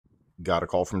Got a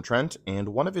call from Trent, and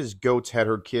one of his goats had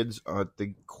her kids at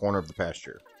the corner of the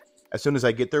pasture. As soon as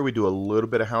I get there, we do a little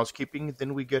bit of housekeeping,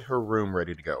 then we get her room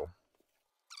ready to go.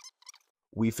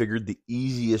 We figured the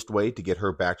easiest way to get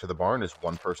her back to the barn is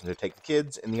one person to take the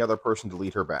kids and the other person to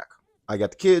lead her back. I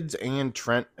got the kids, and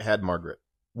Trent had Margaret.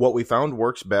 What we found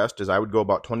works best is I would go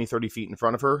about 20-30 feet in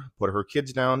front of her, put her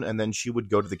kids down, and then she would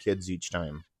go to the kids each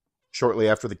time. Shortly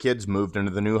after the kids moved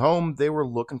into the new home, they were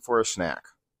looking for a snack.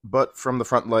 But from the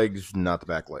front legs, not the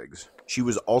back legs. She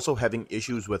was also having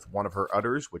issues with one of her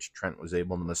udders, which Trent was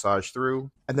able to massage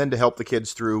through. And then to help the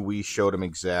kids through, we showed them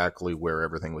exactly where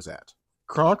everything was at.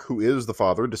 Kronk, who is the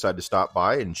father, decided to stop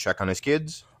by and check on his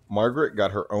kids. Margaret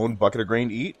got her own bucket of grain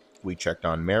to eat. We checked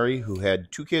on Mary, who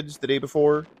had 2 kids the day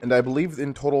before. And I believe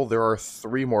in total there are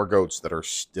 3 more goats that are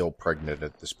still pregnant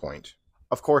at this point.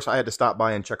 Of course, I had to stop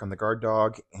by and check on the guard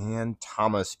dog, and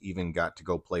Thomas even got to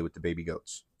go play with the baby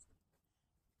goats.